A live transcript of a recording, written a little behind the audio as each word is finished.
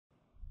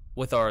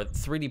with our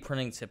 3D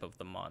printing tip of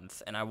the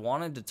month, and I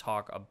wanted to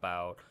talk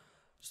about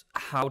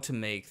how to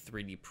make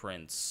 3D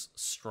prints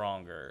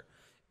stronger.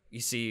 You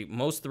see,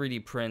 most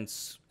 3D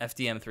prints,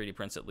 FDM 3D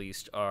prints at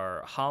least,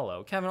 are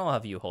hollow. Kevin, I'll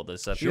have you hold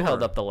this up. Sure. You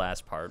held up the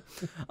last part.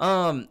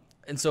 And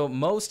so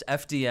most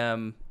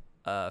FDM,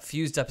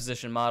 fused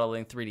deposition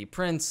modeling 3D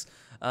prints,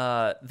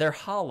 they're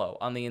hollow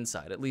on the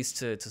inside, at least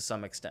to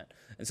some extent.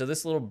 And so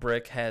this little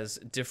brick has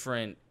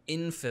different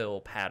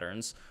infill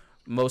patterns.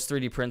 Most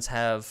 3D prints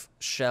have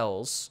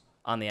shells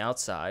on the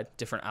outside,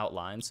 different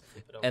outlines,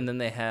 and then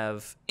they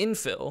have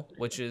infill,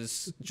 which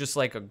is just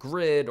like a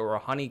grid or a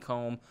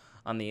honeycomb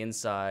on the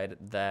inside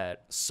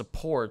that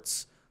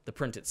supports the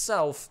print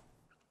itself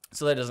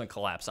so that it doesn't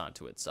collapse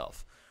onto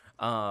itself.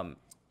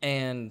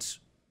 And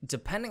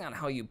depending on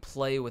how you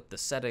play with the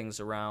settings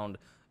around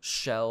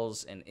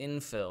shells and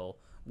infill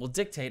will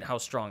dictate how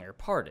strong your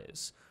part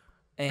is.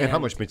 And how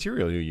much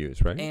material you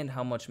use, right? And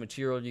how much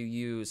material you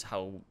use,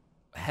 how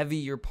heavy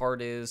your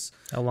part is.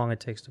 How long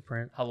it takes to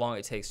print. How long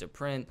it takes to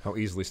print. How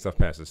easily stuff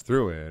passes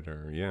through it,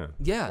 or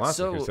lots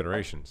of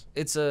considerations.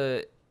 It's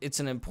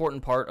an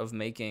important part of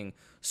making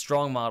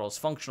strong models,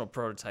 functional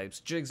prototypes,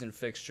 jigs and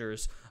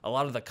fixtures. A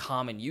lot of the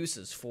common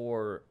uses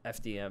for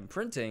FDM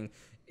printing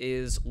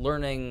is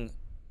learning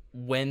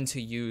when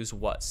to use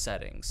what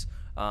settings.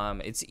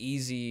 It's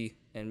easy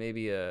and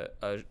maybe a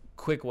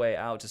quick way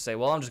out to say,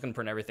 well, I'm just going to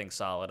print everything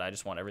solid. I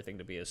just want everything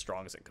to be as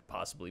strong as it could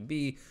possibly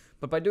be.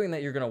 But by doing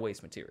that, you're going to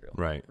waste material.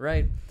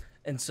 Right?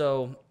 And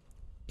so...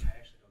 I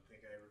actually don't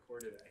think I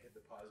recorded it. I hit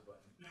the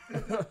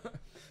pause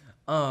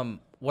button.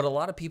 What a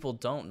lot of people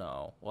don't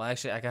know... Well,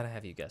 actually, I got to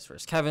have you guess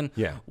first. Kevin,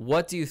 yeah.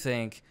 What do you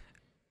think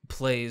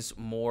plays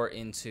more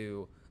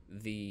into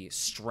the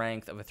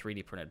strength of a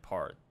 3D printed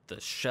part? The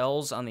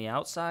shells on the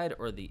outside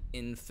or the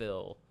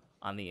infill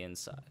on the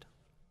inside?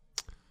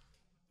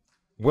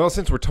 Well,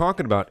 since we're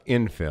talking about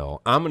infill,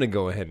 I'm going to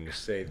go ahead and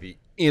say the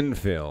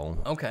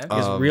infill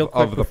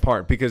of the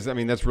part, because, I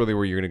mean, that's really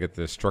where you're going to get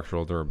the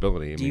structural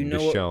durability. I mean,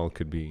 the shell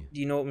could be... Do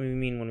you know what we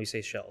mean when we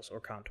say shells or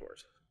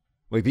contours?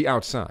 Like the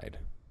outside.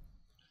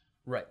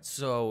 Right.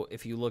 So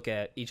if you look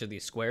at each of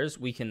these squares,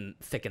 we can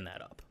thicken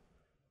that up.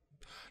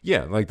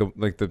 Yeah, like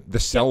the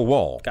cell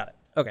wall. Got it.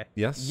 Okay.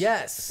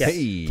 Yes.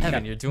 Hey,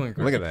 Kevin, you're doing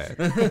great. Look at that.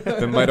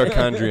 The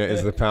mitochondria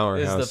is the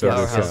powerhouse,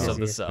 of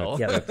the cell.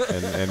 Yep.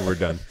 and we're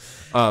done.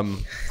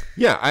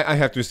 I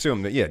have to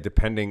assume that,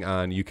 depending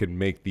on, you could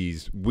make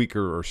these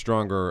weaker or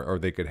stronger, or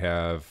they could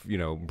have,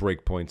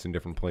 break points in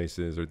different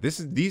places. Or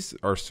these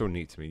are so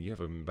neat to me. You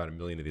have about 1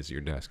 million of these at your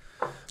desk.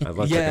 I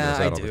love checking this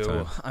out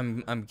all the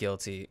time. I'm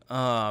guilty.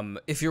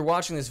 If you're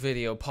watching this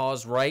video,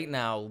 pause right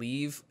now.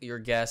 Leave your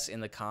guess in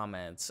the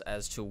comments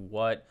as to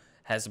what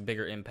has a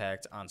bigger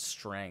impact on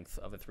strength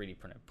of a 3D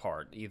printed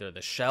part, either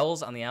the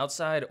shells on the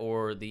outside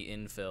or the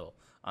infill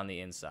on the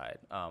inside.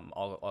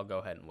 I'll go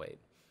ahead and wait.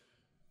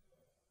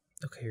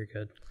 Okay, you're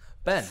good.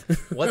 Ben,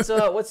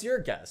 what's your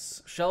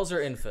guess? Shells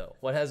or infill?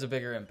 What has a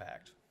bigger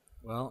impact?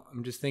 Well,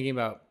 I'm just thinking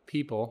about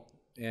people,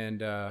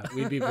 and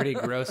we'd be pretty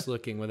gross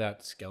looking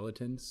without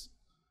skeletons.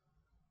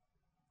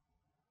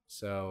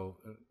 So,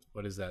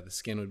 what is that? The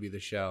skin would be the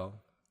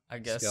shell. I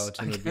guess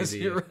skeleton would be the...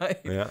 you're right.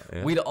 Yeah.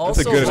 We'd That's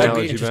a good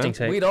analogy,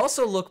 Ben. We'd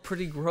also look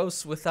pretty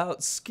gross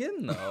without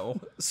skin, though.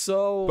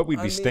 So, but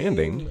we'd be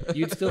standing.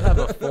 You'd still have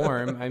a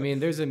form. I mean,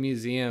 there's a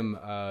museum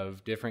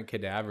of different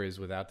cadavers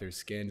without their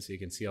skin, so you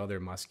can see all their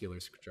muscular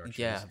structures.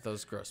 Yeah,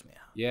 those gross me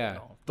out. Yeah,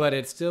 but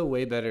it's still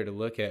way better to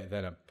look at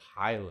than a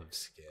pile of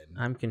skin.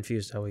 I'm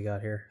confused how we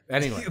got here.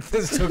 Anyway,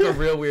 this took a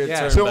real weird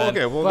turn. So, Ben.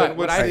 okay, well, but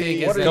what I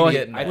think is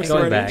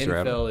back.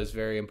 infill is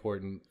very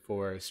important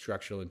for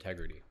structural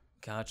integrity.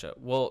 Gotcha.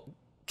 Well,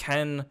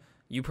 Ken,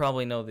 you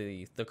probably know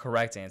the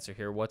correct answer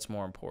here. What's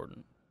more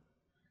important?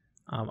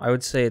 I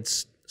would say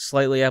it's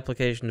slightly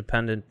application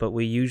dependent, but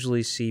we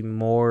usually see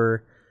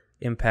more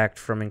impact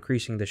from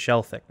increasing the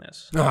shell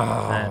thickness.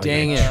 Oh,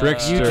 dang it.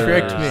 Trickster. You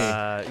tricked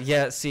me.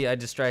 Yeah, see, I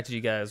distracted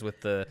you guys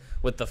with the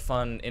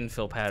fun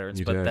infill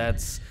patterns, but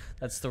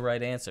that's the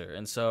right answer.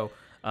 And so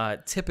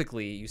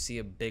typically you see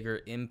a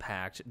bigger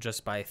impact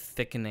just by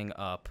thickening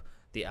up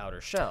the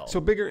outer shell. So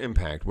bigger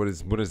impact, what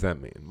does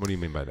that mean? What do you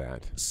mean by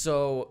that?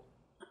 So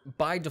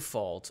by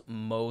default,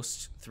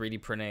 most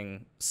 3D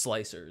printing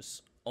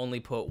slicers only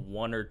put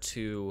 1 or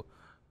 2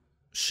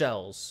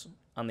 shells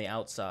on the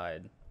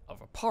outside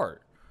of a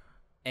part.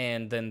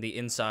 And then the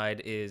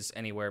inside is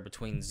anywhere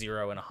between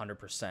 0 and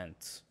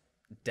 100%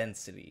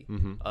 density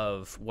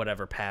of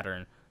whatever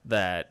pattern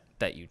that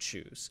you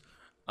choose.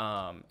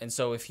 And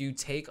so if you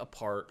take a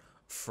part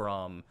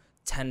from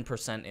 10%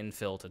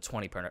 infill to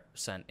 20%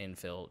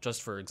 infill,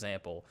 just for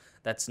example,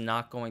 that's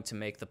not going to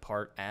make the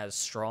part as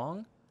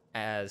strong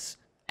as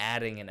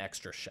adding an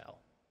extra shell.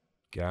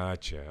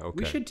 Gotcha.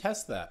 Okay. We should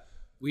test that.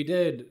 We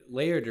did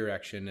layer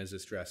direction as a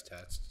stress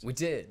test. We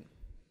did.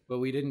 But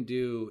we didn't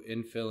do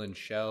infill and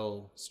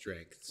shell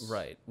strengths.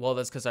 Right. Well,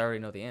 that's because I already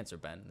know the answer,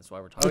 Ben. That's why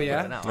we're talking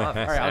about it now. All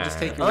right, I'll just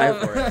take your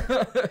word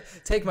for it.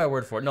 Take my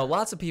word for it. No,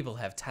 lots of people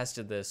have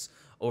tested this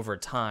over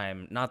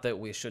time. Not that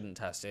we shouldn't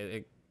test it.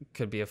 It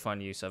could be a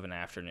fun use of an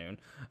afternoon.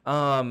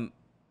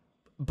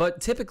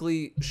 But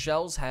typically,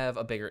 shells have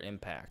a bigger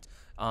impact.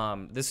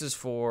 This is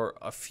for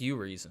a few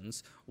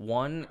reasons.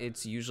 One,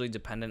 it's usually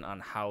dependent on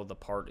how the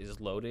part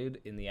is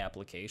loaded in the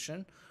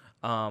application.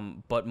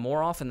 But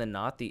more often than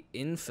not, the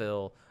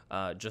infill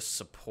just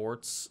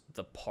supports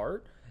the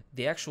part.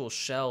 The actual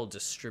shell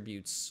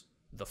distributes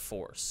the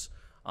force.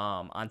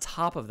 On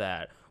top of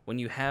that, when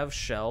you have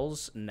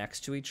shells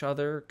next to each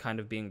other, kind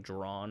of being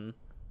drawn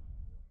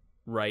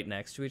right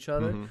next to each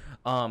other,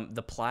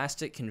 the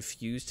plastic can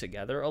fuse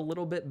together a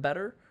little bit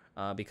better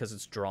because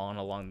it's drawn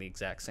along the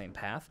exact same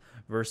path,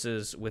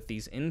 versus with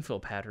these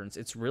infill patterns,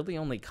 it's really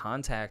only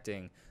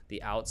contacting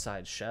the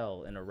outside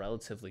shell in a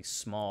relatively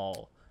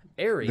small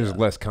area. There's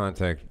less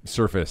contact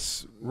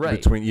surface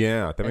between.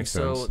 Yeah, that makes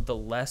sense. So the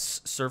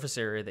less surface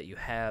area that you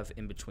have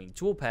in between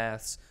tool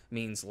paths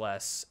means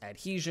less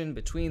adhesion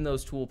between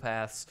those tool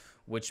paths,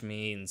 which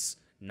means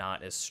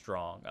not as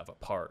strong of a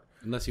part.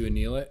 Unless you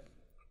anneal it.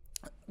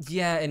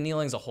 Yeah,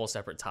 annealing's a whole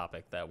separate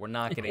topic that we're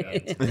not getting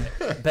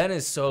into. Ben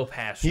is so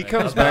passionate. He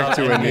comes back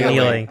to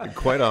annealing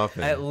quite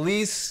often. At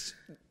least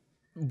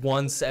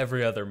once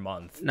every other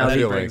month. Now, That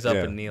he brings up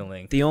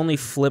annealing. The only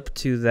flip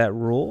to that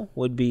rule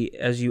would be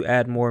as you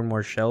add more and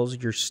more shells,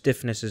 your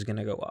stiffness is going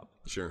to go up.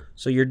 Sure.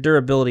 So your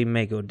durability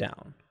may go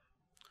down.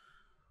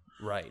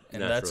 Right,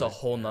 and that's a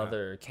whole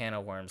nother can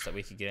of worms that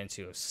we could get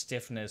into, of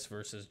stiffness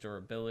versus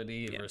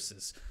durability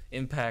versus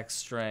impact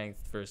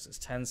strength versus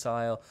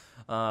tensile.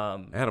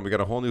 Adam, we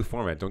got a whole new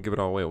format. Don't give it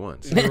all away at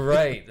once.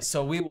 Right,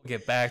 so we will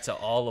get back to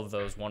all of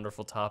those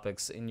wonderful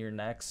topics in your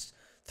next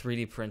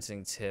 3D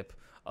printing tip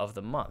of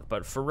the month.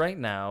 But for right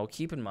now,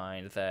 keep in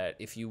mind that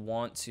if you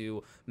want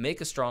to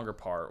make a stronger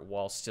part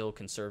while still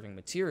conserving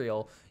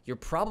material, you're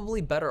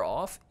probably better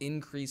off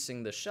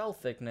increasing the shell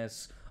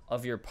thickness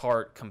of your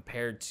part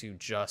compared to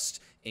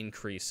just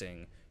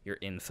increasing your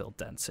infill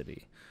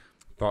density.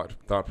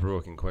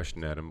 Thought-provoking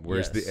question, Adam.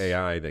 Where's the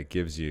AI that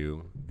gives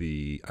you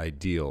the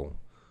ideal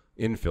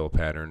infill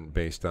pattern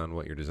based on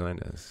what your design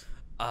is?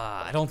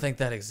 I don't think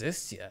that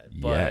exists yet,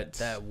 but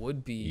that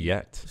would be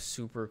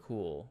super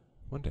cool.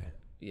 One day.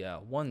 Yeah,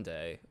 one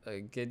day.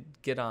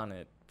 Get on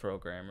it,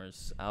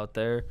 programmers out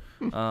there.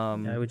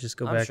 I would just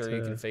go I'm back sure to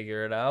you can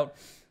figure it out.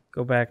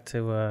 Go back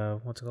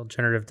to what's it called,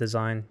 generative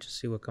design, just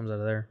see what comes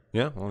out of there.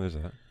 Yeah, well, there's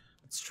that.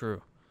 It's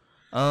true.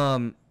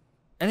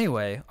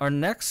 Anyway, our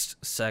next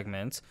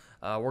segment,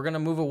 we're going to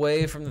move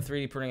away from the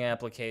 3D printing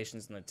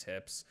applications and the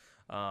tips,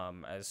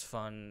 as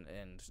fun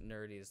and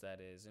nerdy as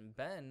that is. And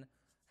Ben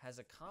has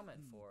a comment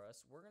for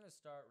us. We're going to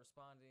start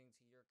responding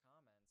to your comment.